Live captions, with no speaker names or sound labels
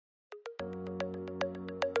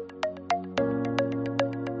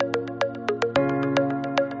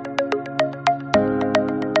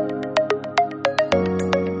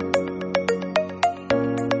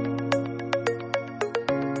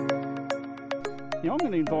Now I'm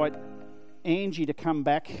going to invite Angie to come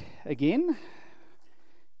back again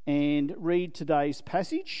and read today's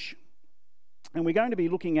passage. And we're going to be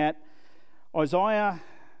looking at Isaiah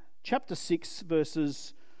chapter 6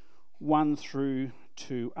 verses 1 through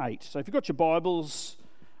to 8. So if you've got your Bibles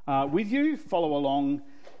with you, follow along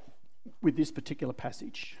with this particular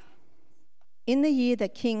passage. In the year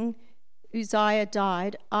that King Uzziah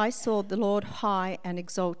died, I saw the Lord high and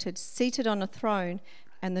exalted, seated on a throne,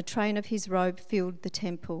 and the train of his robe filled the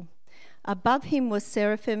temple. Above him was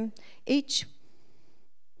seraphim, each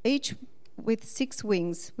with 6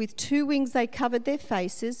 wings. With 2 wings they covered their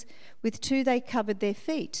faces, with 2 they covered their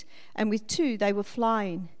feet, and with 2 they were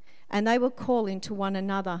flying, and they were calling to one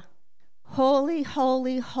another, Holy,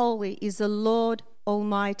 holy, holy is the Lord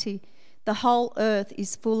Almighty. The whole earth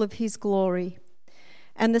is full of his glory.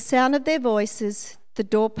 And the sound of their voices, the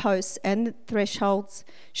doorposts and the thresholds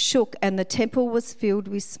shook, and the temple was filled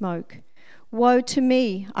with smoke. Woe to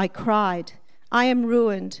me, I cried. I am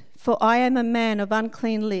ruined, for I am a man of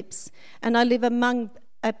unclean lips, and I live among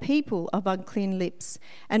a people of unclean lips,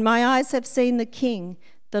 and my eyes have seen the King,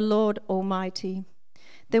 the Lord Almighty.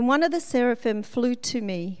 Then one of the seraphim flew to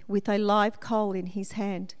me with a live coal in his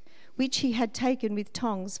hand, which he had taken with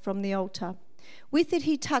tongs from the altar. With it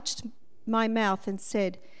he touched my mouth and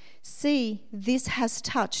said, See, this has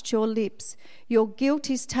touched your lips. Your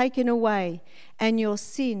guilt is taken away, and your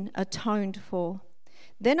sin atoned for.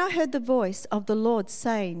 Then I heard the voice of the Lord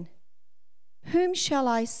saying, Whom shall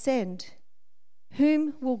I send?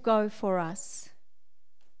 Whom will go for us?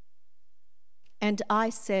 And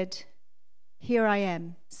I said, Here I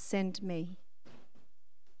am, send me.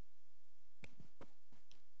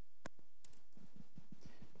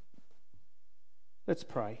 Let's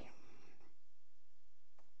pray.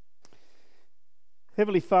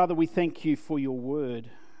 Heavenly Father, we thank you for your word.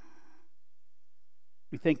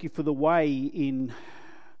 We thank you for the way in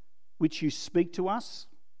which you speak to us,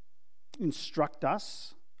 instruct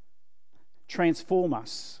us, transform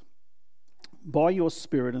us by your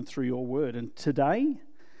Spirit and through your word. And today,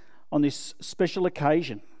 on this special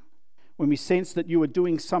occasion, when we sense that you are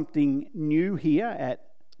doing something new here at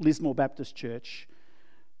Lismore Baptist Church,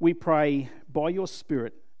 we pray by your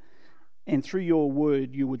Spirit and through your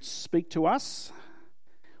word you would speak to us.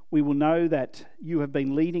 We will know that you have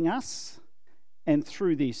been leading us, and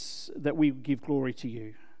through this that we give glory to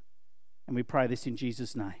you. And we pray this in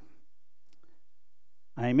Jesus' name.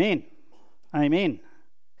 Amen. Amen.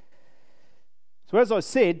 So as I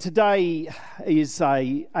said, today is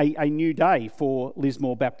a new day for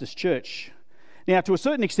Lismore Baptist Church. Now, to a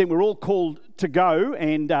certain extent, we're all called to go,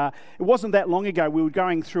 and it wasn't that long ago we were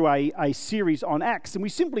going through a series on Acts, and we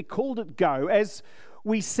simply called it Go, as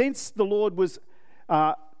we sensed the Lord was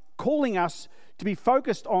calling us to be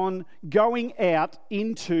focused on going out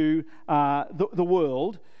into the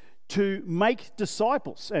world to make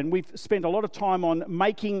disciples. And we've spent a lot of time on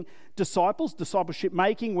making disciples, discipleship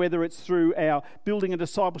making, whether it's through our building a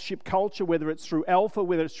discipleship culture, whether it's through Alpha,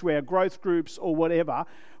 whether it's through our growth groups or whatever.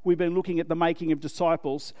 We've been looking at the making of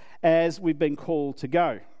disciples as we've been called to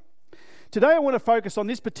go. Today I want to focus on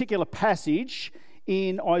this particular passage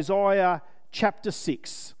in Isaiah chapter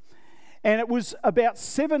 6. And it was about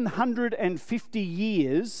 750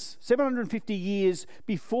 years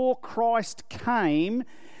before Christ came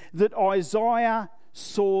that Isaiah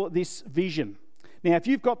saw this vision. Now, if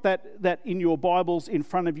you've got that in your Bibles in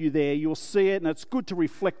front of you there, you'll see it, and it's good to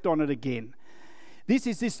reflect on it again. This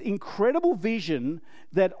is this incredible vision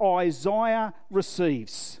that Isaiah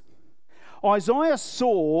receives. Isaiah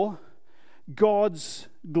saw God's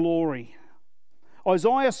glory.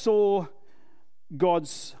 Isaiah saw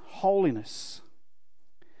God's holiness.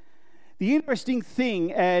 The interesting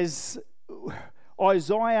thing, as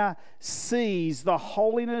Isaiah sees the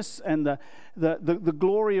holiness and the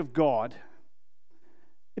glory of God,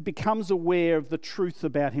 it becomes aware of the truth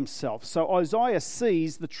about himself. So Isaiah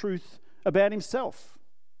sees the truth about himself,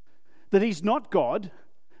 that he's not God,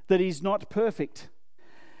 that he's not perfect.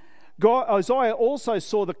 Isaiah also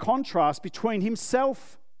saw the contrast between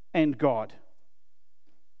himself and God.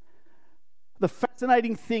 The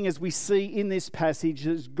fascinating thing, as we see in this passage,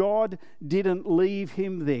 is God didn't leave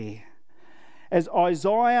him there. As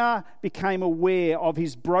Isaiah became aware of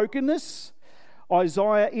his brokenness,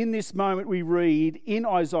 Isaiah, in this moment we read in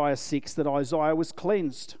Isaiah 6 that Isaiah was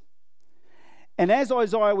cleansed. And as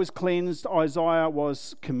Isaiah was cleansed, Isaiah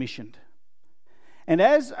was commissioned. And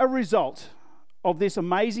as a result of this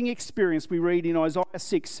amazing experience, we read in Isaiah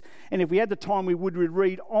 6, and if we had the time we would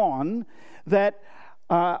read on, that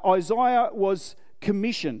Isaiah was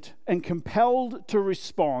commissioned and compelled to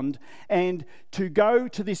respond and to go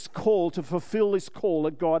to this call, to fulfill this call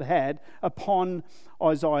that God had upon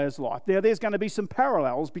Isaiah's life. Now, there's going to be some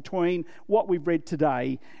parallels between what we've read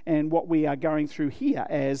today and what we are going through here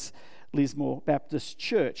as Lismore Baptist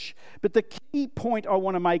Church. But the key point I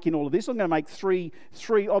want to make in all of this, I'm going to make three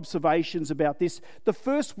observations about this. The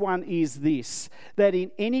first one is this, that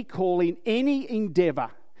in any call, in any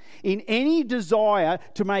endeavour, in any desire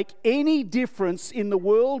to make any difference in the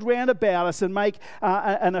world round about us and make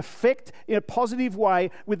an effect in a positive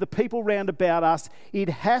way with the people round about us, it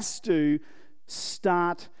has to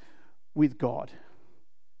start with God.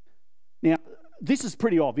 Now, this is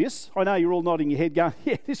pretty obvious. I know you're all nodding your head going,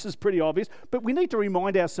 yeah, this is pretty obvious. But we need to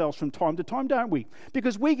remind ourselves from time to time, don't we?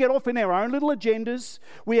 Because we get off in our own little agendas.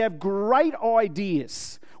 We have great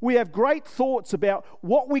ideas. We have great thoughts about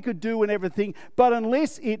what we could do and everything. But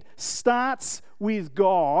unless it starts with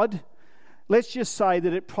God, let's just say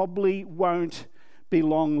that it probably won't be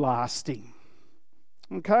long lasting.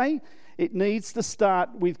 Okay? It needs to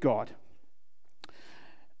start with God.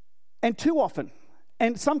 And too often,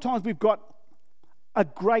 and sometimes we've got a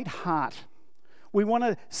great heart. We want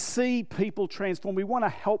to see people transform. We want to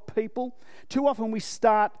help people. Too often we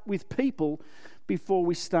start with people before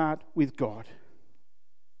we start with God.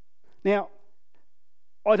 Now,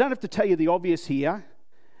 I don't have to tell you the obvious here,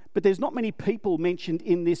 but there's not many people mentioned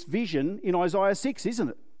in this vision in Isaiah 6, isn't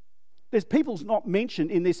it? There's people's not mentioned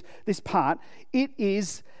in this part. It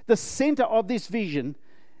is the centre of this vision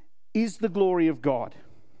is the glory of God.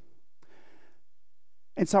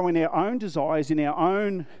 And so in our own desires, in our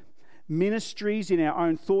own ministries, in our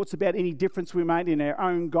own thoughts about any difference we made, in our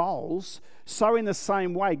own goals, so in the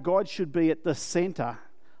same way, God should be at the centre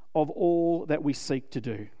of all that we seek to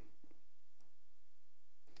do.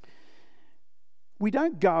 We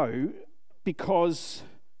don't go because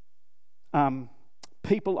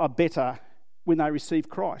people are better when they receive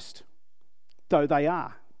Christ, though they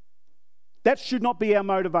are. That should not be our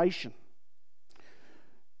motivation.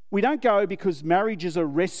 We don't go because marriages are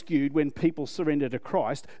rescued when people surrender to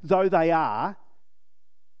Christ, though they are.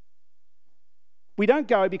 We don't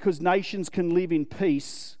go because nations can live in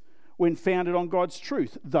peace when founded on God's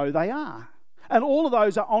truth, though they are. And all of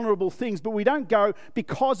those are honourable things, but we don't go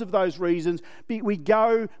because of those reasons. We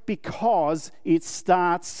go because it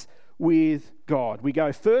starts with God. We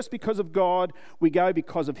go first because of God. We go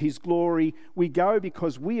because of His glory. We go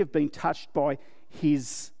because we have been touched by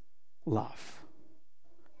His love.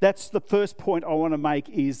 That's the first point I want to make,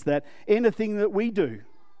 is that anything that we do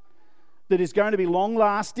that is going to be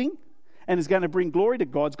long-lasting and is going to bring glory to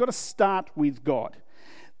God has got to start with God.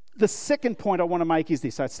 The second point I want to make is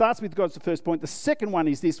this. So it starts with God's the first point. The second one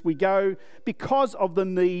is this. We go because of the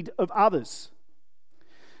need of others.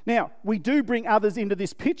 Now, we do bring others into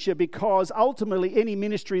this picture because ultimately any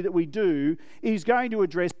ministry that we do is going to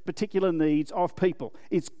address particular needs of people.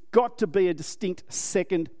 It's got to be a distinct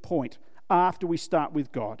second point after we start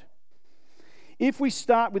with God. If we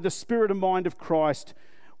start with the spirit and mind of Christ,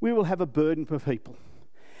 we will have a burden for people.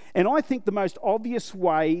 And I think the most obvious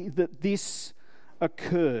way that this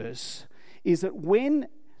occurs is that when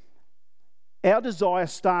our desire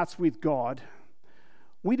starts with God,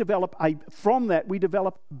 we develop a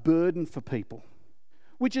burden for people,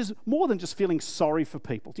 which is more than just feeling sorry for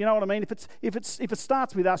people. Do you know what I mean? If it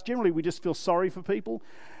starts with us, generally we just feel sorry for people.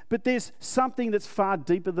 But there's something that's far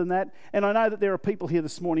deeper than that. And I know that there are people here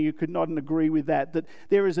this morning who could not agree with that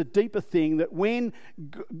there is a deeper thing, that when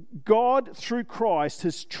God, through Christ,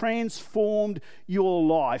 has transformed your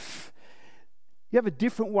life, you have a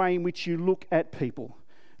different way in which you look at people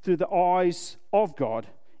through the eyes of God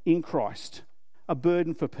in Christ, a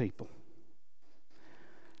burden for people.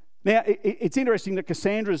 Now, it's interesting that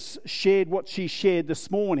Cassandra's shared what she shared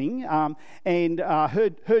this morning, and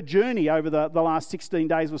her journey over the last 16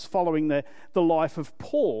 days was following the life of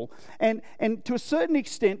Paul. And to a certain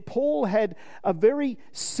extent, Paul had a very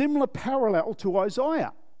similar parallel to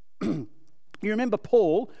Isaiah. You remember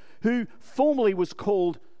Paul, who formerly was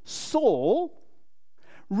called Saul,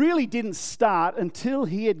 really didn't start until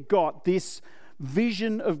he had got this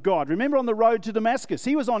vision of God. Remember on the road to Damascus,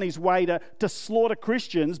 he was on his way to slaughter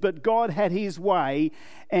Christians, but God had His way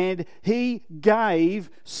and He gave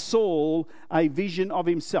Saul a vision of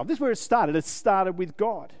himself. This is where it started. It started with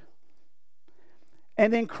God.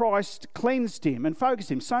 And then Christ cleansed him and focused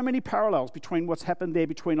him. So many parallels between what's happened there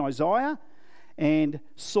between Isaiah and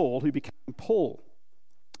Saul, who became Paul.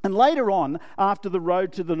 And later on, after the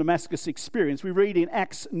road to the Damascus experience, we read in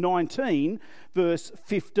Acts 19, verse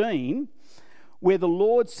 15, where the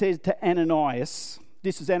Lord said to Ananias,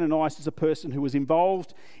 This is Ananias, is a person who was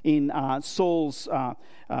involved in Saul's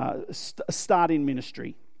start in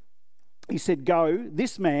ministry. He said, "Go,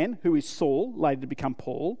 this man, who is Saul, later to become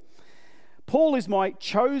Paul, Paul is my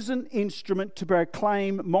chosen instrument to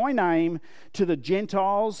proclaim my name to the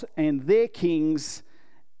Gentiles and their kings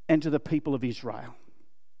and to the people of Israel."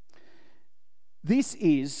 This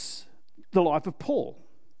is the life of Paul,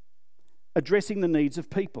 addressing the needs of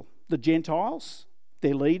people. The Gentiles,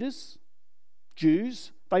 their leaders,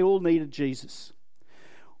 Jews, they all needed Jesus.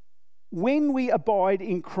 When we abide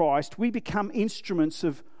in Christ, we become instruments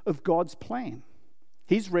of God's plan.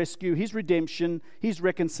 His rescue, his redemption, his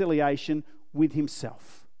reconciliation with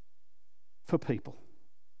himself for people.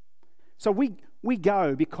 So we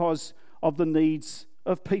go because of the needs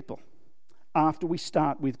of people after we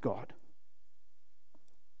start with God.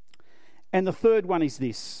 And the third one is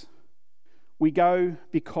this: we go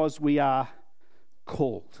because we are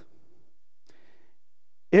called.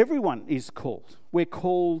 Everyone is called. We're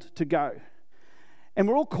called to go. And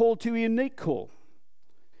we're all called to a unique call.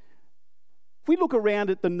 If we look around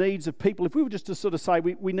at the needs of people, if we were just to sort of say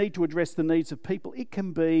we need to address the needs of people, it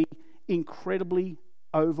can be incredibly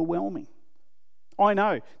overwhelming. I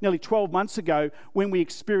know, nearly 12 months ago, when we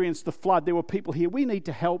experienced the flood, there were people here. We need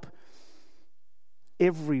to help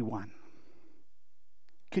everyone.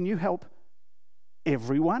 Can you help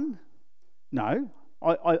everyone? No.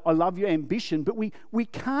 I love your ambition, but we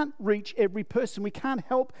can't reach every person. We can't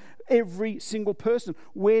help every single person.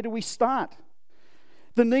 Where do we start?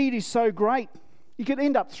 The need is so great. You could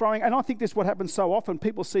end up throwing, and I think this is what happens so often.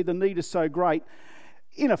 People see the need is so great.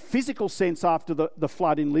 In a physical sense, after the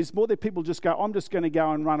flood in Lismore, that people just go, "I'm just going to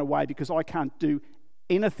go and run away because I can't do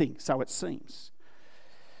anything," so it seems.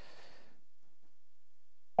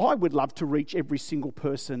 I would love to reach every single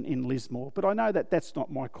person in Lismore, but I know that that's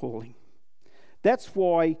not my calling. That's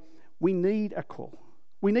why we need a call.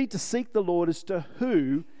 We need to seek the Lord as to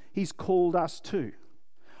who he's called us to.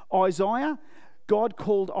 God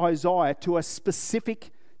called Isaiah to a specific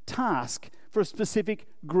task for a specific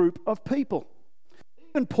group of people.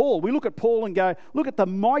 Even Paul, we look at Paul and go, look at the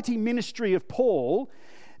mighty ministry of Paul.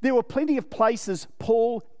 There were plenty of places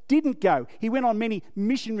Paul didn't go. He went on many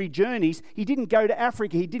missionary journeys. He didn't go to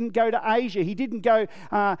Africa. He didn't go to Asia. He didn't go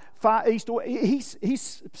Far East.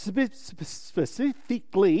 He's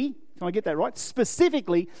specifically, can I get that right?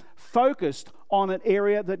 Specifically focused on an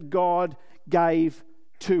area that God gave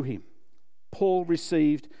to him. Paul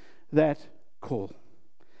received that call.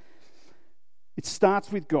 It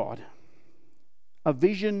starts with God, a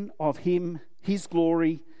vision of him, his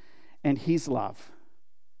glory, and his love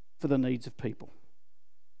for the needs of people.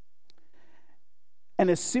 And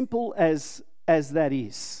as simple as that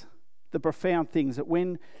is, the profound things that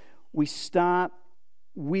when we start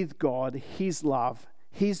with God, his love,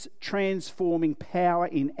 his transforming power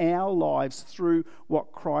in our lives through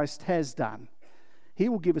what Christ has done, he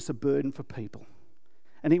will give us a burden for people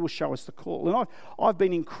and he will show us the call. And I've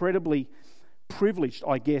been incredibly privileged,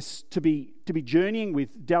 I guess, to be journeying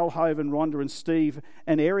with Dalhove and Rhonda and Steve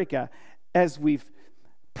and Erica as we've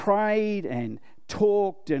prayed and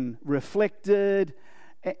talked and reflected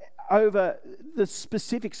over the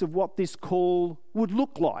specifics of what this call would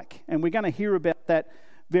look like. And we're going to hear about that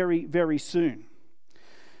very, very soon.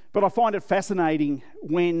 But I find it fascinating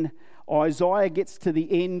when Isaiah gets to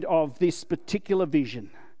the end of this particular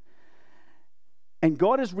vision. And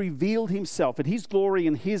God has revealed himself and his glory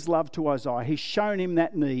and his love to Isaiah. He's shown him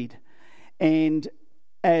that need. And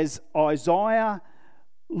as Isaiah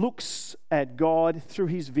looks at God through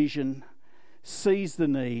his vision, sees the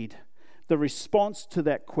need, the response to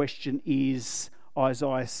that question is,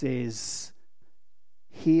 Isaiah says,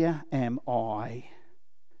 "Here am I,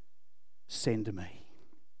 send me."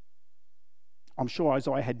 I'm sure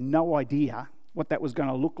Isaiah had no idea what that was going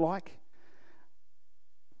to look like,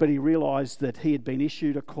 but he realised that he had been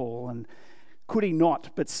issued a call, and could he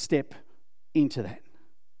not but step into that?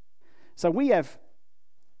 So we have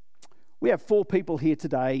 4 people here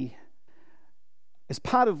today as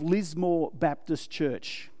part of Lismore Baptist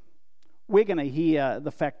Church. We're going to hear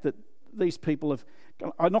the fact that these people have,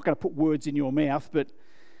 I'm not going to put words in your mouth, but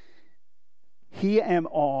 "Here am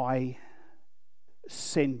I,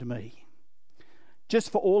 send me." Just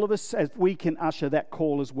for all of us, as we can usher that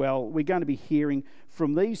call as well, we're going to be hearing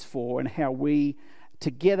from these 4 and how we,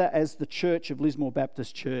 together as the Church of Lismore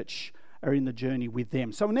Baptist Church, are in the journey with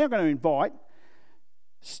them. So we're now going to invite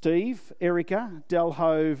Steve, Erica,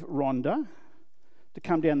 Dalhove, Rhonda to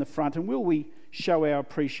come down the front, and will we show our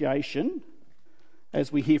appreciation as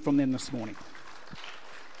we hear from them this morning.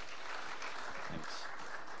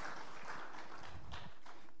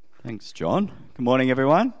 Thanks, John. Good morning,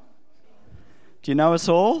 everyone. Do you know us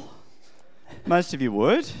all? Most of you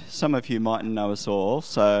would. Some of you mightn't know us all.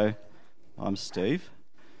 So, I'm Steve.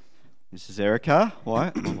 This is Erica,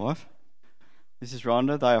 my wife. This is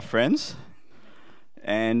Rhonda. They are friends.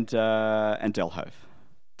 And Delhove.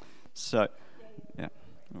 So, yeah,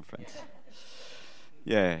 we're friends.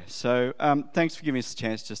 Yeah, so thanks for giving us a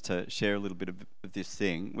chance just to share a little bit of this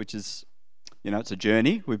thing, which is, it's a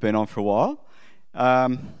journey we've been on for a while.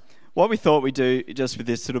 What we thought we'd do just with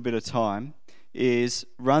this little bit of time is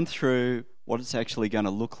run through what it's actually going to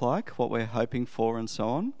look like, what we're hoping for and so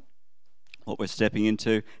on, what we're stepping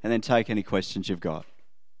into, and then take any questions you've got.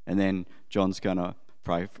 And then John's going to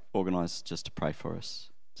organise just to pray for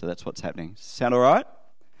us. So that's what's happening. Sound all right?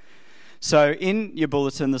 So in your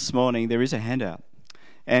bulletin this morning, there is a handout.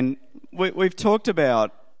 And we've talked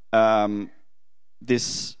about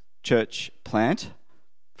this church plant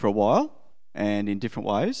for a while and in different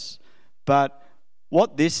ways. But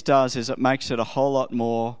what this does is it makes it a whole lot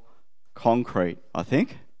more concrete, I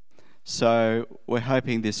think. So we're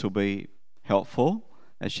hoping this will be helpful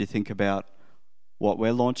as you think about what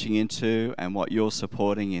we're launching into and what you're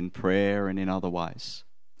supporting in prayer and in other ways.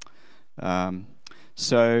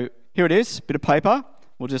 So here it is, a bit of paper.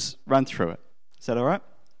 We'll just run through it. Is that all right?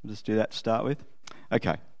 We'll just do that to start with.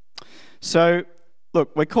 Okay. So,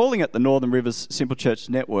 look, we're calling it the Northern Rivers Simple Church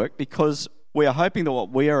Network because we are hoping that what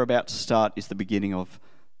we are about to start is the beginning of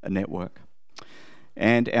a network.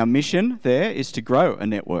 And our mission there is to grow a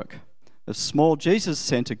network of small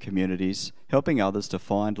Jesus-centered communities helping others to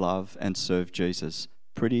find, love and serve Jesus.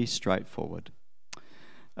 Pretty straightforward.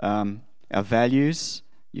 Our values,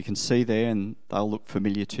 you can see there, and they'll look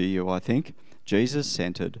familiar to you, I think.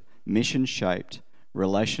 Jesus-centered, mission-shaped,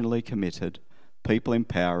 relationally committed,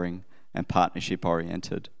 people-empowering and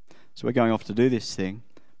partnership-oriented. So we're going off to do this thing,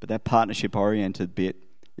 but that partnership-oriented bit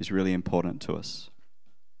is really important to us.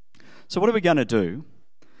 So what are we going to do?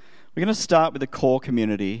 We're going to start with a core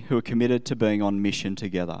community who are committed to being on mission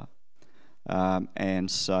together. And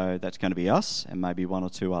so that's going to be us and maybe one or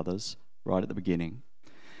two others right at the beginning.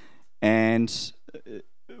 And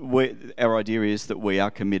our idea is that we are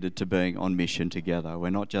committed to being on mission together. We're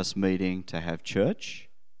not just meeting to have church.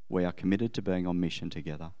 We are committed to being on mission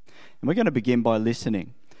together. And we're going to begin by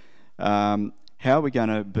listening. How are we going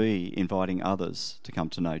to be inviting others to come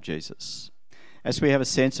to know Jesus? As we have a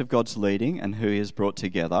sense of God's leading and who He has brought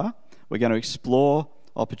together, we're going to explore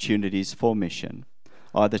opportunities for mission,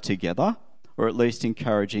 either together or at least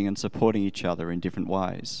encouraging and supporting each other in different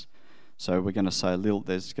ways. So we're going to say a little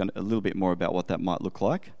bit more about what that might look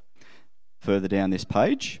like further down this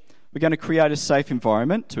page. We're going to create a safe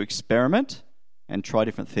environment to experiment and try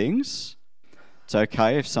different things. It's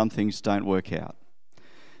okay if some things don't work out.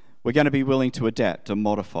 We're going to be willing to adapt and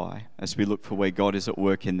modify as we look for where God is at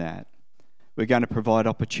work in that. We're going to provide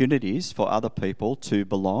opportunities for other people to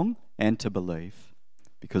belong and to believe,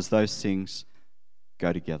 because those things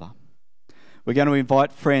go together. We're going to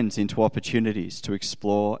invite friends into opportunities to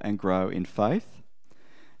explore and grow in faith.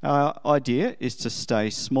 Our idea is to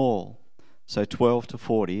stay small, so 12 to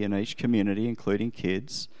 40 in each community, including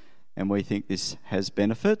kids, and we think this has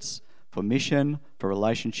benefits for mission, for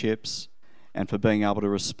relationships, and for being able to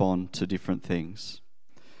respond to different things.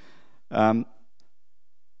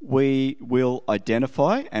 We will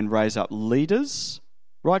identify and raise up leaders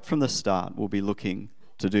right from the start. We'll be looking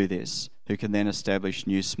to do this, who can then establish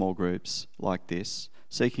new small groups like this,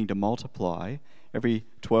 seeking to multiply every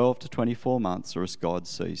 12 to 24 months or as God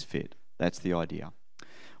sees fit. That's the idea.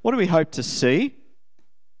 What do we hope to see?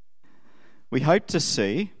 We hope to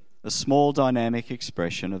see a small dynamic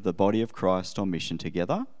expression of the body of Christ on mission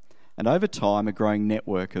together, and over time a growing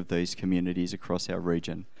network of these communities across our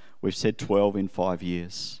region. We've said 12 in 5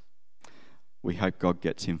 years. We hope God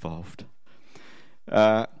gets involved.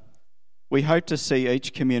 We hope to see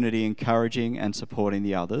each community encouraging and supporting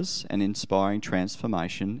the others and inspiring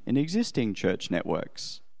transformation in existing church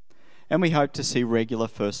networks. And we hope to see regular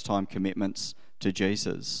first-time commitments to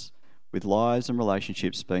Jesus, with lives and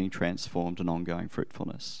relationships being transformed and ongoing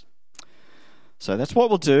fruitfulness. So that's what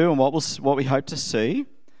we'll do and what we hope to see.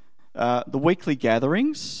 The weekly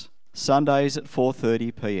gatherings, Sundays at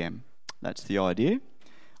 4:30 p.m. That's the idea.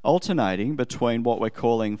 Alternating between what we're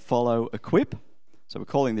calling Follow Equip. So we're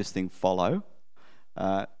calling this thing Follow.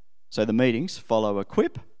 So the meetings, Follow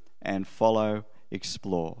Equip and Follow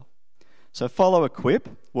Explore. So Follow Equip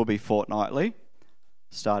will be fortnightly,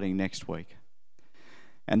 starting next week.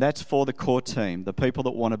 And that's for the core team, the people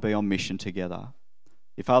that want to be on mission together.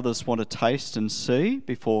 If others want to taste and see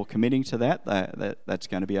before committing to that's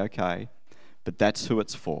going to be okay. But that's who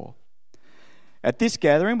it's for. At this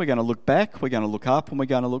gathering, we're going to look back, we're going to look up, and we're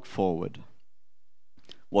going to look forward.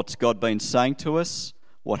 what's God been saying to us,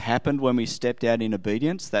 what happened when we stepped out in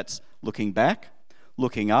obedience. That's looking back.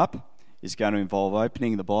 Looking up is going to involve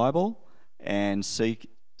opening the Bible and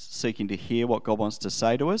seeking to hear what God wants to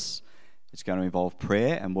say to us. It's going to involve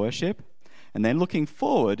prayer and worship. And then looking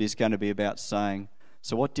forward is going to be about saying,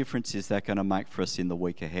 so what difference is that going to make for us in the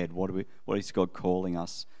week ahead? What is God calling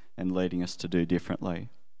us and leading us to do differently?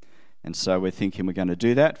 And so we're thinking we're going to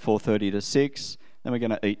do that, 4:30 to 6, then we're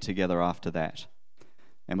going to eat together after that.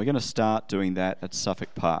 And we're going to start doing that at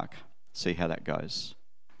Suffolk Park, see how that goes.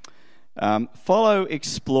 Follow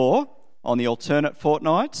Explore on the alternate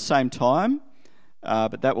fortnight, same time,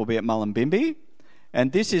 but that will be at Mullumbimby.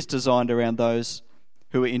 And this is designed around those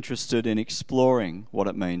who are interested in exploring what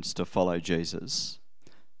it means to follow Jesus.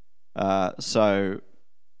 So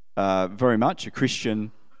very much a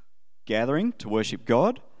Christian gathering to worship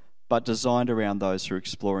God, but designed around those who are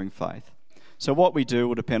exploring faith. So what we do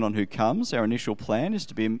will depend on who comes. Our initial plan is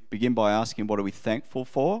to begin by asking what are we thankful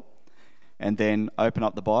for, and then open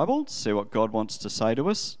up the Bible to see what God wants to say to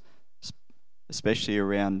us, especially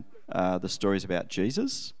around the stories about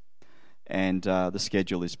Jesus. And the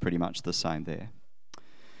schedule is pretty much the same there.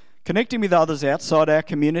 Connecting with others outside our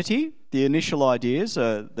community, the initial ideas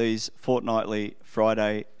are these fortnightly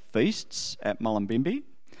Friday feasts at Mullumbimby.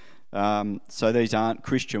 So these aren't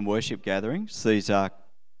Christian worship gatherings. These are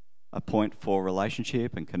a point for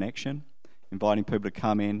relationship and connection, inviting people to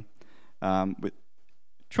come in, with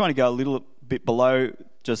trying to go a little bit below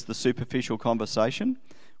just the superficial conversation,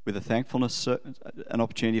 with a thankfulness, an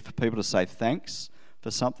opportunity for people to say thanks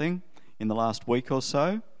for something in the last week or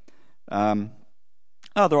so.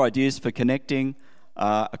 Other ideas for connecting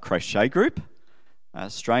a crochet group,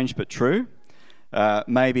 strange but true.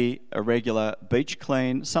 Maybe a regular beach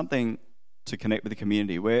clean, something to connect with the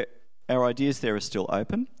community, where our ideas there are still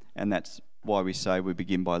open, and that's why we say we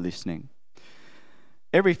begin by listening.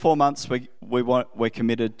 Every 4 months we're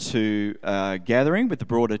committed to gathering with the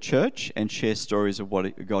broader church and share stories of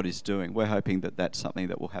what God is doing. We're hoping that that's something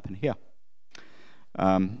that will happen here.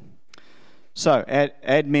 So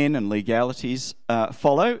admin and legalities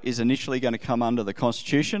follow is initially going to come under the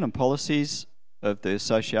constitution and policies of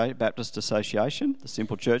the Baptist Association, the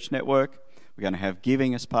Simple Church Network. We're going to have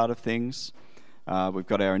giving as part of things. We've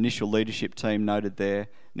got our initial leadership team noted there,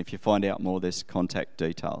 and if you find out more, there's contact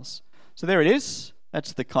details. So there it is.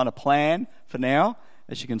 That's the kind of plan for now.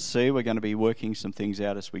 As you can see, we're going to be working some things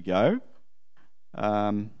out as we go.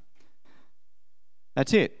 That's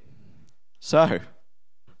it. So,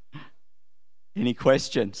 any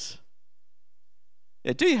questions?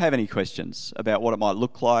 Yeah, do you have any questions about what it might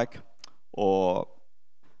look like, or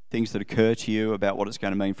things that occur to you about what it's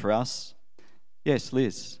going to mean for us? Yes,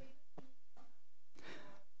 Liz.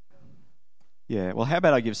 Yeah, well, how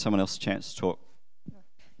about I give someone else a chance to talk?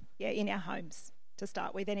 Yeah, in our homes to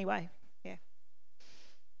start with anyway. Yeah.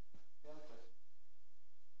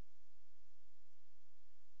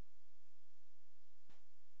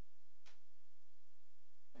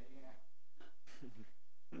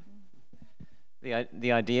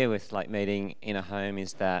 The idea with like meeting in a home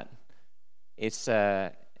is that it's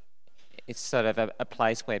sort of a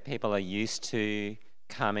place where people are used to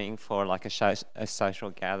coming for like a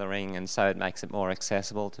social gathering, and so it makes it more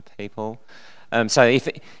accessible to people. So if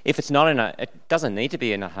it's not it doesn't need to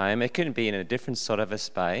be in a home. It could be in a different sort of a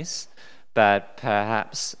space, but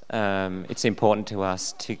perhaps it's important to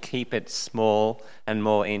us to keep it small and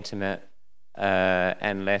more intimate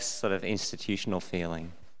and less sort of institutional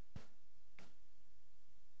feeling.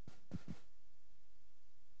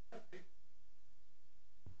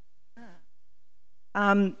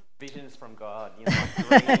 Visions from God,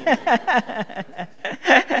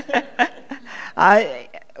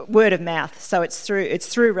 word of mouth. So it's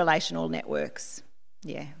through relational networks.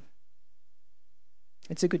 Yeah,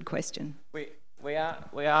 it's a good question. We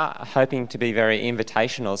are hoping to be very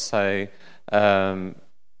invitational, so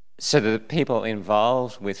the people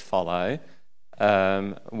involved with Follow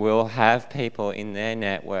will have people in their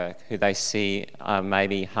network who they see are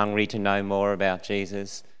maybe hungry to know more about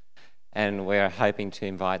Jesus. And we're hoping to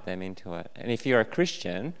invite them into it. And if you're a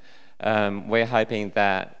Christian, we're hoping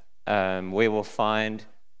that we will find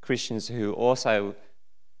Christians who also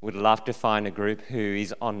would love to find a group who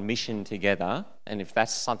is on mission together. And if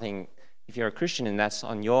you're a Christian and that's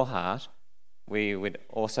on your heart, we would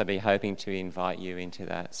also be hoping to invite you into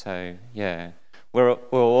that. So, yeah, we'll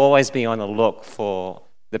always be on the look for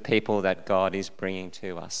the people that God is bringing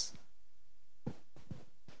to us.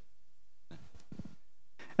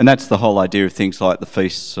 And that's the whole idea of things like the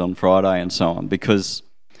feasts on Friday and so on, because,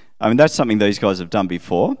 that's something these guys have done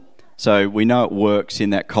before. So we know it works in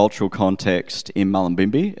that cultural context in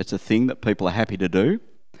Mullumbimby. It's a thing that people are happy to do.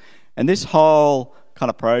 And this whole kind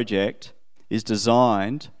of project is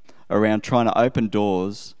designed around trying to open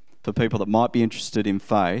doors for people that might be interested in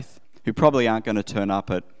faith, who probably aren't going to turn up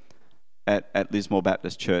at Lismore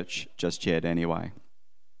Baptist Church just yet anyway.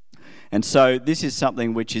 And so this is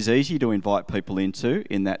something which is easy to invite people into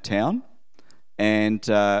in that town. And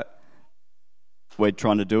we're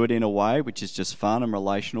trying to do it in a way which is just fun and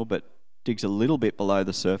relational, but digs a little bit below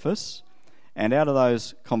the surface. And out of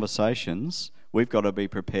those conversations, we've got to be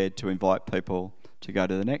prepared to invite people to go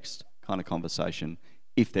to the next kind of conversation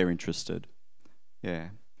if they're interested. Yeah.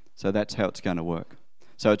 So that's how it's going to work.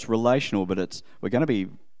 So it's relational, but we're going to be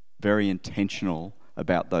very intentional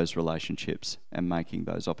about those relationships and making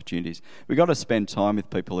those opportunities. We've got to spend time with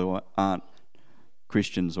people who aren't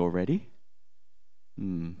Christians already.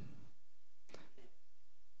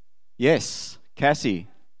 Yes, Cassie.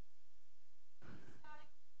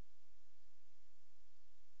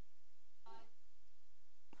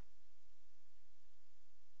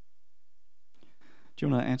 Do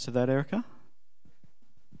you want to answer that, Erica?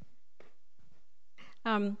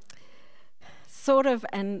 Sort of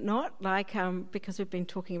and not, because we've been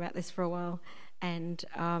talking about this for a while, and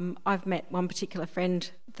I've met one particular friend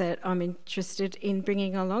that I'm interested in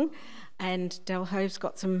bringing along, and Del Hove's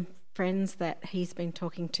got some friends that he's been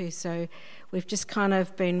talking to, so we've just kind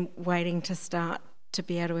of been waiting to start to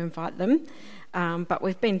be able to invite them, but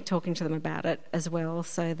we've been talking to them about it as well,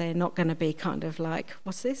 so they're not going to be kind of like,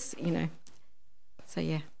 what's this, so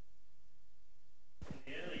yeah.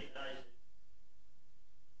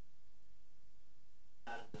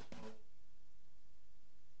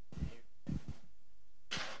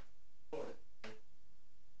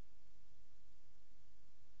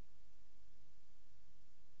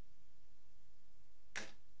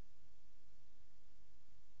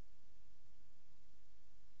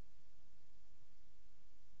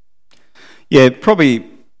 Yeah, probably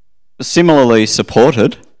similarly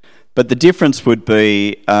supported, but the difference would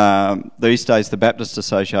be these days the Baptist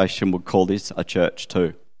Association would call this a church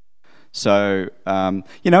too. So, in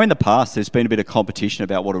the past there's been a bit of competition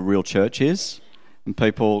about what a real church is, and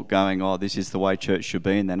people going, oh, this is the way church should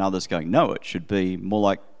be, and then others going, no, it should be more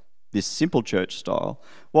like this simple church style.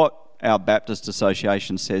 What our Baptist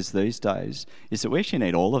Association says these days is that we actually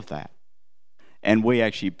need all of that, and we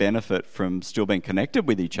actually benefit from still being connected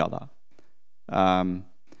with each other.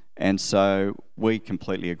 And so we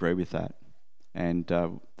completely agree with that, and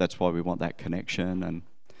that's why we want that connection. And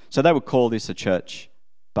so they would call this a church,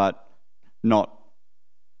 but not,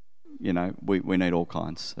 we need all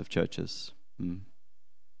kinds of churches.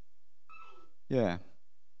 Yeah.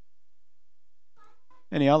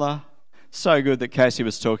 Any other? So good that Cassie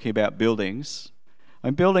was talking about buildings.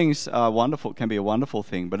 And buildings are wonderful, can be a wonderful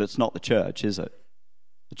thing, but it's not the church, is it?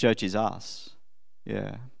 The church is us.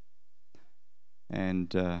 Yeah.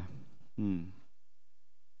 And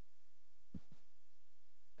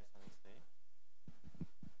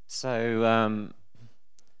So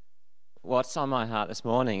what's on my heart this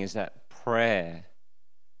morning is that prayer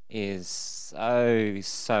is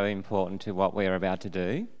so important to what we're about to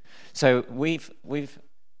do. So we've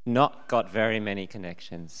not got very many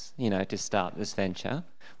connections, to start this venture.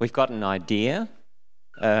 We've got an idea.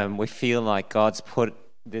 We feel like God's put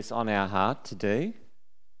this on our heart to do,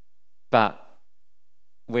 but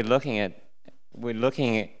we're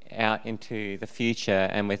looking out into the future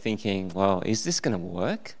and we're thinking, well, is this going to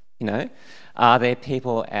work? Are there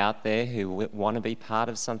people out there who want to be part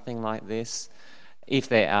of something like this? If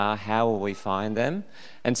there are, how will we find them?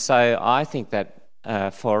 And so I think that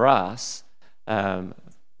for us,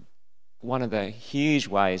 one of the huge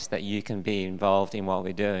ways that you can be involved in what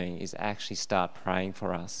we're doing is actually start praying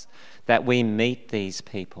for us, that we meet these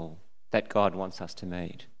people that God wants us to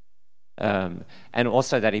meet. And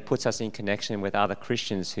also that he puts us in connection with other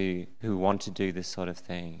Christians who want to do this sort of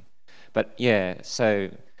thing. But yeah,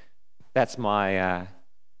 so that's my,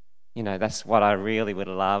 that's what I really would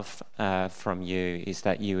love from you, is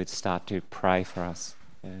that you would start to pray for us.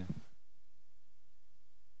 Yeah.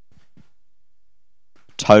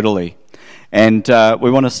 Totally. And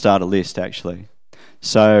we want to start a list, actually.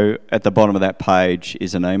 So at the bottom of that page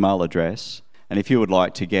is an email address. And if you would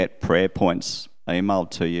like to get prayer points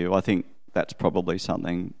emailed to you, I think that's probably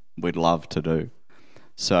something we'd love to do.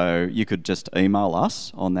 So you could just email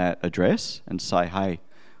us on that address and say, hey,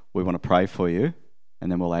 we want to pray for you,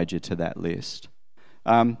 and then we'll add you to that list.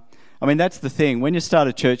 That's the thing. When you start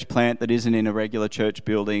a church plant that isn't in a regular church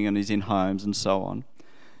building and is in homes and so on,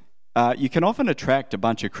 you can often attract a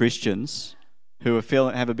bunch of Christians who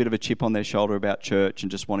have a bit of a chip on their shoulder about church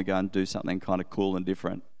and just want to go and do something kind of cool and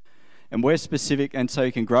different. And we're specific, and so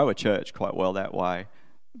you can grow a church quite well that way.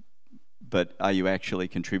 but are you actually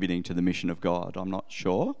contributing to the mission of God? I'm not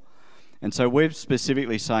sure. And so we're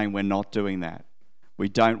specifically saying we're not doing that. We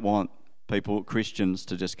don't want people, Christians,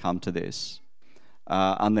 to just come to this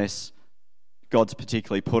unless God's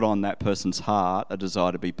particularly put on that person's heart a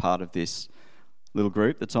desire to be part of this little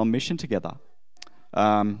group that's on mission together.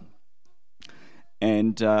 So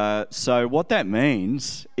what that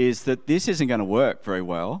means is that this isn't going to work very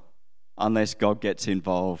well unless God gets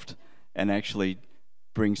involved and actually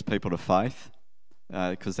brings people to faith,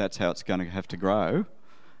 because that's how it's going to have to grow.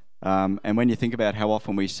 And when you think about how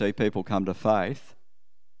often we see people come to faith,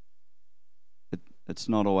 it's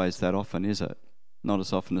not always that often, is it? Not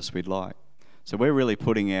as often as we'd like. So we're really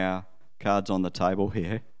putting our cards on the table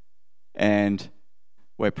here, and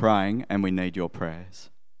we're praying, and we need your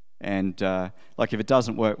prayers. And if it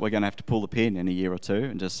doesn't work, we're going to have to pull the pin in a year or two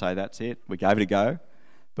and just say, that's it, we gave it a go.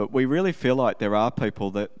 But we really feel like there are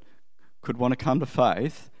people that could want to come to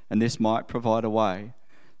faith, and this might provide a way.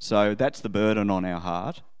 So that's the burden on our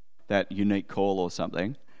heart, that unique call or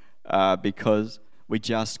something, because we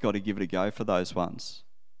just got to give it a go for those ones.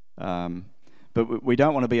 But we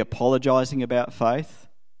don't want to be apologising about faith.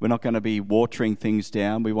 We're not going to be watering things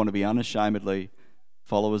down. We want to be unashamedly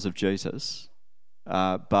followers of Jesus,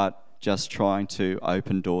 but just trying to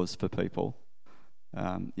open doors for people.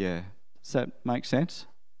 Does that make sense?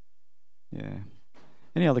 Yeah.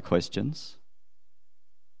 Any other questions?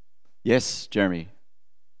 Yes, Jeremy.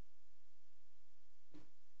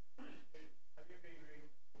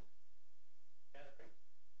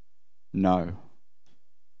 No.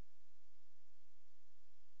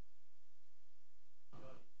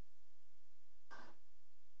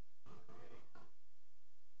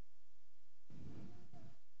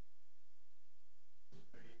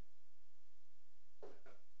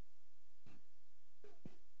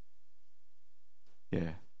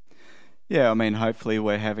 Yeah, I mean, hopefully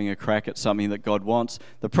we're having a crack at something that God wants.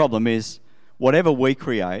 The problem is, whatever we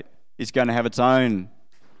create is going to have its own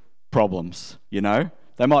problems, you know?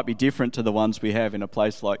 They might be different to the ones we have in a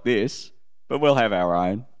place like this, but we'll have our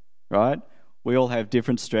own, right? We all have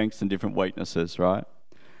different strengths and different weaknesses, right?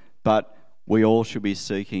 But we all should be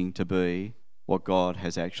seeking to be what God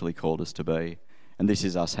has actually called us to be. And this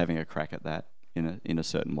is us having a crack at that in a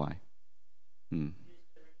certain way.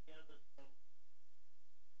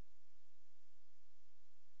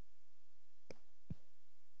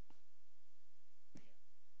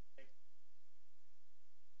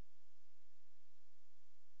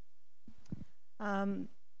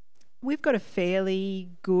 We've got a fairly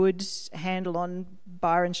good handle on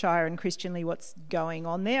Byron Shire and Christianly what's going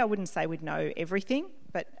on there. I wouldn't say we'd know everything,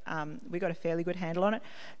 but we've got a fairly good handle on it.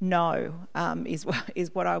 No, is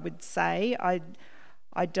what I would say.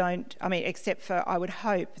 Except for I would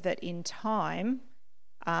hope that in time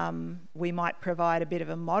we might provide a bit of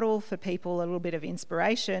a model for people, a little bit of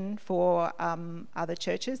inspiration for other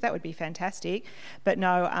churches. That would be fantastic. But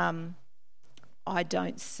no, I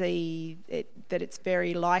don't see that it's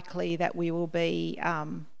very likely that we will be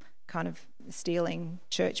kind of stealing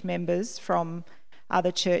church members from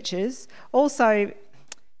other churches. Also,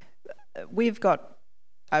 we've got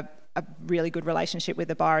a really good relationship with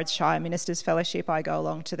the Byron Shire Ministers Fellowship. I go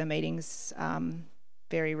along to the meetings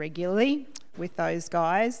very regularly with those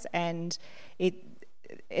guys, and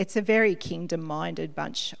it's a very kingdom-minded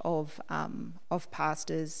bunch of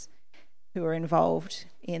pastors who are involved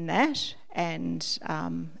in that, and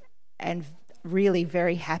really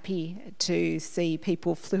very happy to see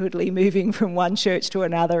people fluidly moving from one church to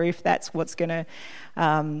another if that's what's going to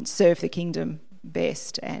serve the kingdom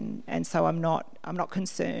best. And so I'm not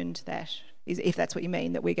concerned that, if that's what you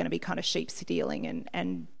mean, that we're going to be kind of sheep stealing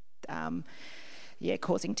and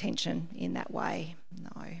causing tension in that way.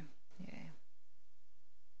 No.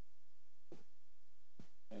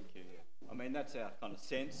 I mean, that's our kind of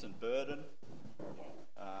sense and burden.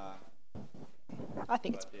 I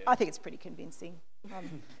think it's pretty convincing.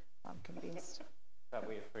 I'm convinced. But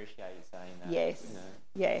we appreciate you saying that. Yes. You know,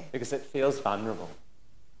 yeah. Because it feels vulnerable.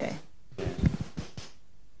 Yeah.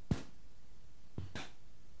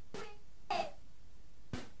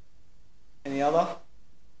 Any other?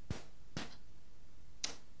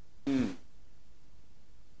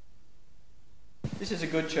 This is a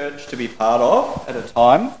good church to be part of at a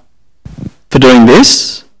time for doing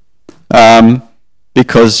this,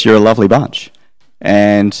 because you're a lovely bunch.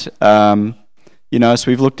 And, so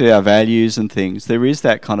we've looked at our values and things. There is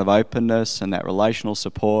that kind of openness and that relational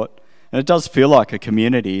support. And it does feel like a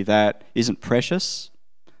community that isn't precious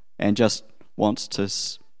and just wants to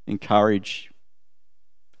encourage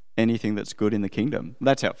anything that's good in the kingdom.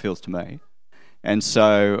 That's how it feels to me. And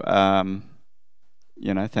so,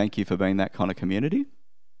 thank you for being that kind of community.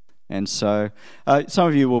 And so some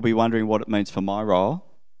of you will be wondering what it means for my role.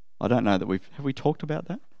 I don't know that have we talked about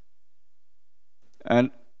that?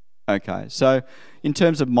 And okay, so in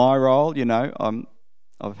terms of my role, you know, I'm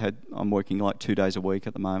working like 2 days a week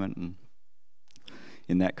at the moment, and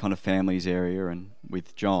in that kind of families area, and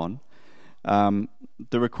with John.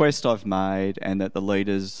 The request I've made, and that the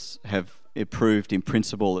leaders have approved in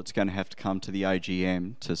principle, it's going to have to come to the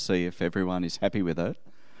AGM to see if everyone is happy with it,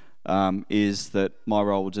 is that my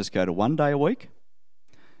role will just go to 1 day a week,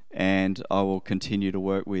 and I will continue to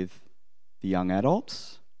work with the young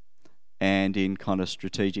adults and in kind of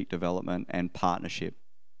strategic development and partnership,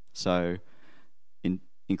 so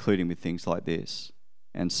including with things like this.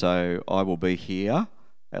 And so I will be here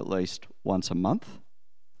at least once a month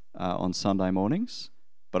on Sunday mornings,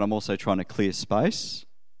 but I'm also trying to clear space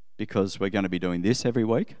because we're going to be doing this every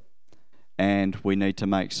week, and we need to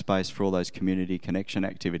make space for all those community connection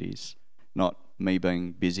activities, not me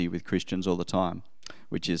being busy with Christians all the time,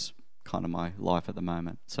 which is kind of my life at the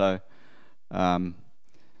moment. So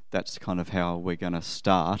that's kind of how we're going to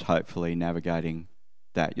start, hopefully, navigating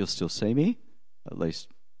that. You'll still see me at least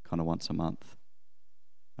kind of once a month.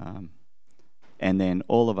 And then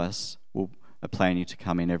all of us are planning to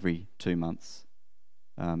come in every 2 months.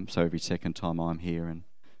 So every second time I'm here, and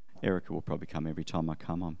Erica will probably come every time I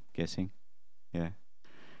come, I'm guessing.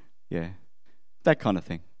 Yeah. That kind of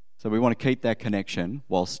thing. So we want to keep that connection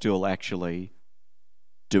while still actually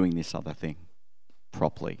doing this other thing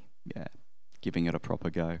properly. Yeah. Giving it a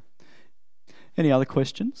proper go. Any other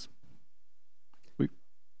questions?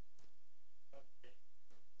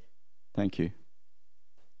 Thank you.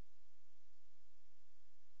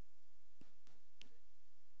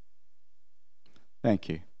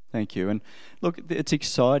 Thank you. And look, it's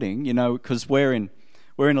exciting, you know, because we're in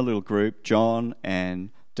a little group. John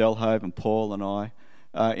and Delhove and Paul and I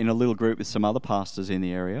are in a little group with some other pastors in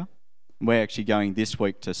the area. We're actually going this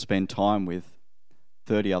week to spend time with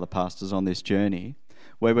 30 other pastors on this journey,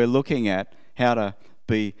 where we're looking at how to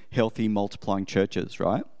be healthy, multiplying churches,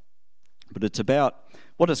 right? But it's about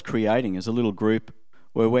what it's creating as a little group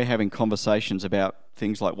where we're having conversations about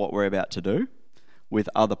things like what we're about to do with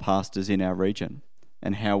other pastors in our region,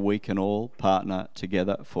 and how we can all partner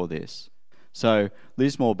together for this. So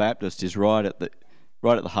Lismore Baptist is right at the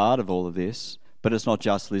heart of all of this, but it's not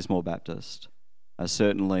just Lismore Baptist.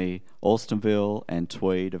 Certainly Alstonville and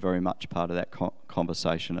Tweed are very much part of that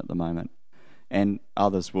conversation at the moment, and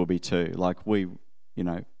others will be too. Like we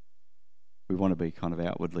want to be kind of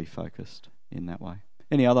outwardly focused in that way.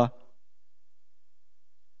 Any other?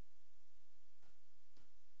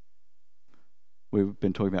 We've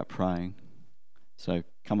been talking about praying. So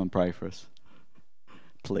come and pray for us,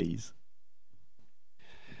 please.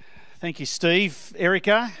 Thank you, Steve,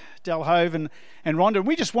 Erica, Delhove, and Rhonda.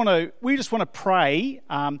 We just want to pray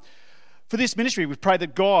for this ministry. We pray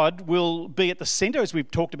that God will be at the centre, as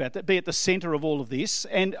we've talked about, that be at the centre of all of this.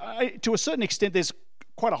 And to a certain extent, there's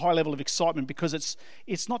quite a high level of excitement because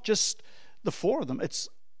it's not just the four of them; it's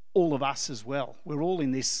all of us as well. We're all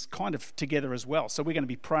in this kind of together as well. So we're going to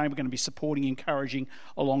be praying, we're going to be supporting, encouraging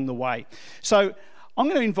along the way. So I'm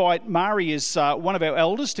going to invite Mari as one of our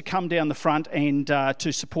elders to come down the front and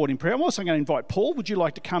to support in prayer. I'm also going to invite Paul. Would you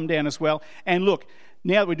like to come down as well? And look,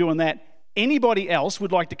 now that we're doing that, anybody else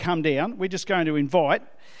would like to come down, we're just going to invite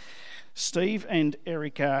Steve and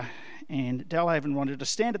Erica and Delhave and Rhonda to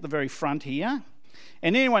stand at the very front here.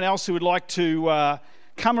 And anyone else who would like to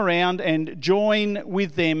come around and join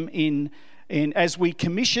with them in as we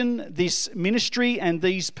commission this ministry and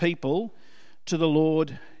these people to the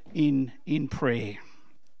Lord in prayer.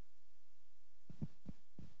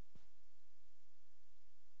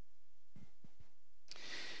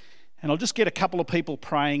 And I'll just get a couple of people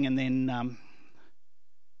praying, and then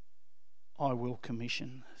I will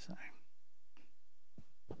commission. So.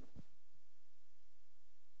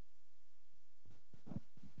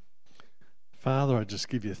 Father, I just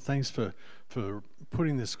give you thanks for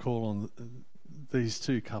putting this call on these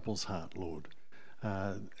two couples' heart, Lord,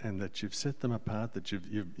 and that you've set them apart, that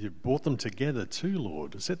you've brought them together too,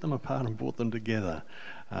 Lord, set them apart and brought them together,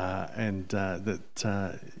 and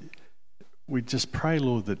that we just pray,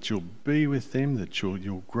 Lord, that you'll be with them, that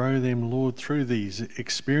you'll grow them, Lord, through these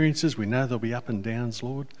experiences. We know there'll be up and downs,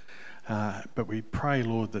 Lord, but we pray,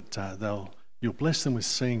 Lord, that you'll bless them with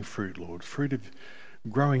seeing fruit, Lord, fruit of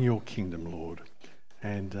growing your kingdom, Lord.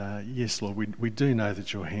 And yes, Lord, we do know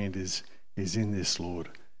that your hand is in this, Lord.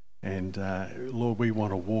 And Lord, we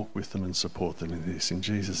want to walk with them and support them in this. In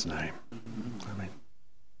Jesus' name, amen.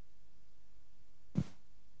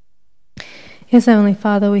 Yes, Heavenly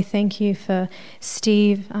Father, we thank you for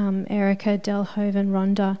Steve, Erica, Delhove and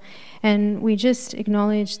Rhonda, and we just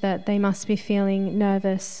acknowledge that they must be feeling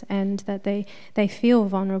nervous and that they feel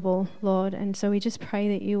vulnerable, Lord, and so we just pray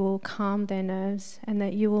that you will calm their nerves and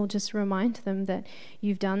that you will just remind them that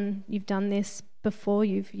you've done this before.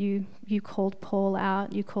 You called Paul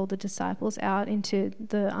out, you called the disciples out into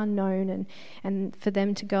the unknown and for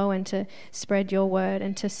them to go and to spread your word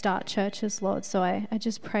and to start churches, Lord. So I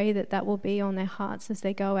just pray that will be on their hearts as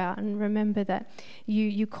they go out, and remember that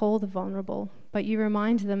you call the vulnerable, but you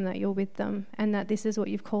remind them that you're with them and that this is what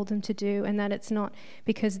you've called them to do, and that it's not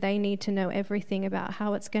because they need to know everything about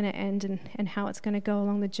how it's going to end and how it's going to go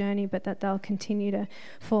along the journey, but that they'll continue to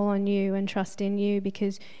fall on you and trust in you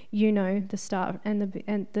because you know the start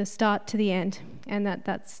and the start to the end, and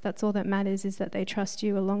that's all that matters, is that they trust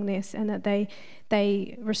you along this and that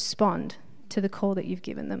they respond to the call that you've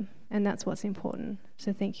given them, and that's what's important.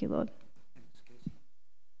 So thank you, Lord.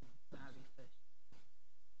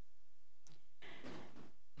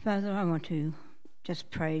 Father, I want to just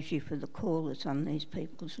praise you for the call that's on these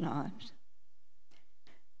people's lives.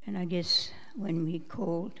 And I guess when we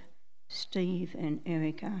called Steve and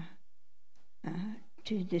Erica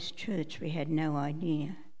to this church, we had no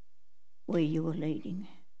idea where you were leading,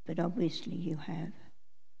 but obviously you have.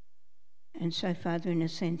 And so, Father, in a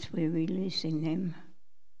sense, we're releasing them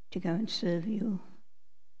to go and serve you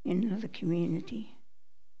in another community.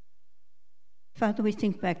 Father, we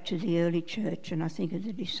think back to the early church, and I think of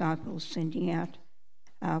the disciples sending out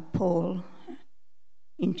Paul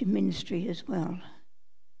into ministry as well.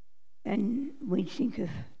 And we think of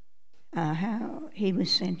how he was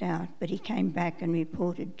sent out, but he came back and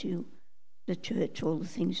reported to the church all the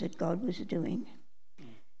things that God was doing.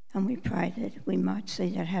 And we pray that we might see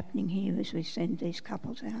that happening here as we send these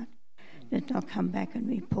couples out, that they'll come back and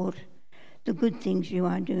report the good things you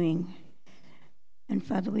are doing. And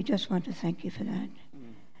Father, we just want to thank you for that.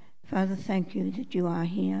 Father, thank you that you are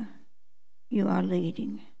here, you are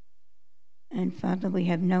leading. And Father, we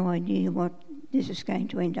have no idea what this is going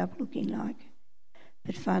to end up looking like.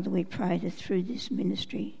 But Father, we pray that through this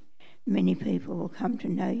ministry, many people will come to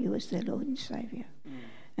know you as their Lord and Saviour.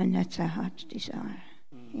 And that's our heart's desire.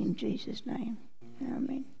 In Jesus' name,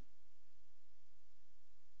 amen.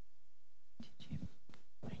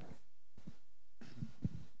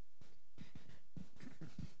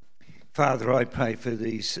 Father, I pray for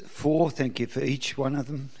these four. Thank you for each one of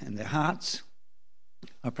them and their hearts.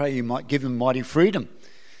 I pray you might give them mighty freedom.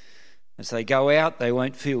 As they go out, they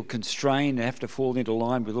won't feel constrained and have to fall into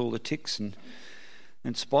line with all the ticks and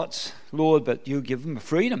spots, Lord, but you give them a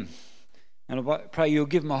freedom. And I pray you'll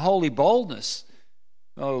give them a holy boldness.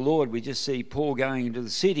 Oh, Lord, we just see Paul going into the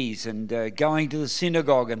cities and going to the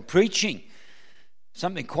synagogue and preaching.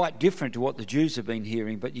 Something quite different to what the Jews have been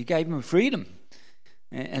hearing, but you gave them a freedom.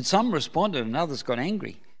 And some responded and others got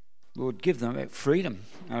angry. Lord, give them freedom.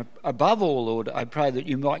 Above all, Lord, I pray that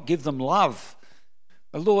you might give them love.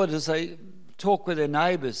 Lord, as they talk with their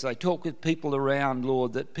neighbours, they talk with people around,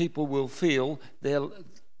 Lord, that people will feel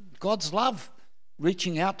God's love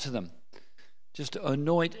reaching out to them. Just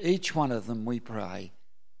anoint each one of them, we pray.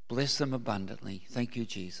 Bless them abundantly. Thank you,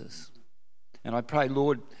 Jesus. And I pray,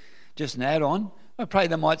 Lord, just an add-on, I pray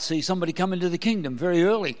they might see somebody come into the kingdom very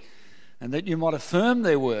early, and that you might affirm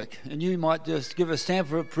their work, and you might just give a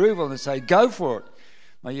stamp of approval and say, go for it.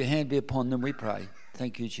 May your hand be upon them, we pray.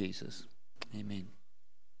 Thank you, Jesus. Amen.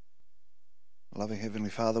 Loving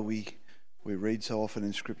Heavenly Father, we read so often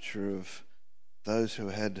in Scripture of those who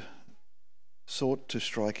had sought to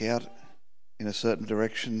strike out in a certain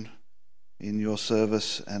direction in your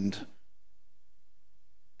service and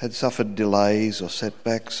had suffered delays or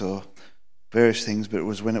setbacks or various things, but it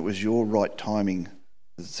was when it was your right timing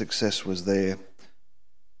that success was there.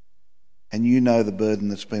 And you know the burden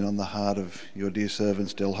that's been on the heart of your dear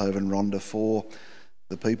servants, Delhove and Rhonda, for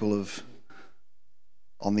the people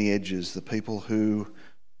on the edges, the people who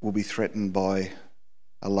will be threatened by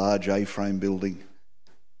a large A-frame building,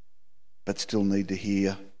 but still need to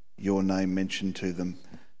hear your name mentioned to them.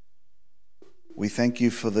 We thank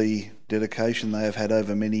you for the dedication they have had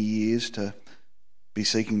over many years to be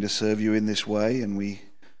seeking to serve you in this way, and we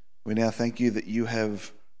now thank you that you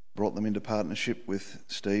have brought them into partnership with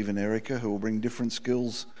Steve and Erica, who will bring different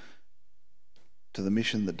skills to the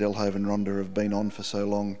mission that Delhove and Rhonda have been on for so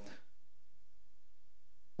long.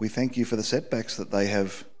 We thank you for the setbacks that they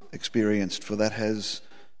have experienced, for that has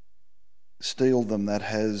steeled them, that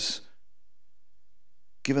has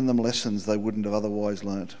given them lessons they wouldn't have otherwise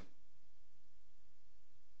learnt.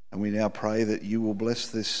 And we now pray that you will bless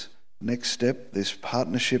this next step, this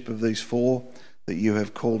partnership of these four that you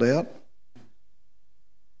have called out.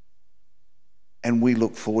 And we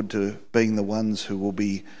look forward to being the ones who will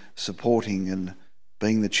be supporting and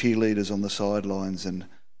being the cheerleaders on the sidelines and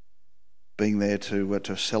being there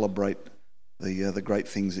to celebrate the great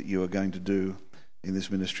things that you are going to do in this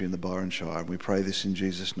ministry in the Byron Shire. And we pray this in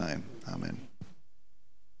Jesus' name. Amen.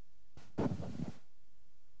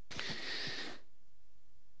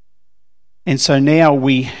 And so now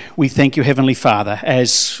we thank you, Heavenly Father,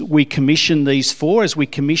 as we commission these four, as we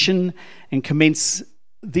commission and commence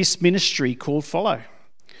this ministry called Follow.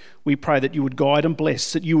 We pray that you would guide and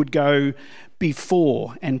bless, that you would go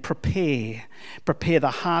before and prepare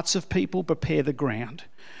the hearts of people, prepare the ground.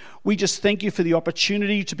 We just thank you for the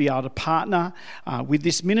opportunity to be able to partner with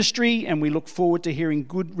this ministry, and we look forward to hearing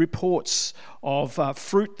good reports of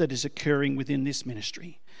fruit that is occurring within this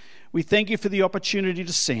ministry. We thank you for the opportunity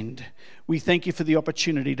to send. We thank you for the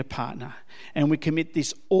opportunity to partner. And we commit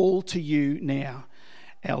this all to you now,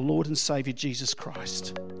 our Lord and Saviour Jesus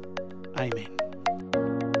Christ. Amen.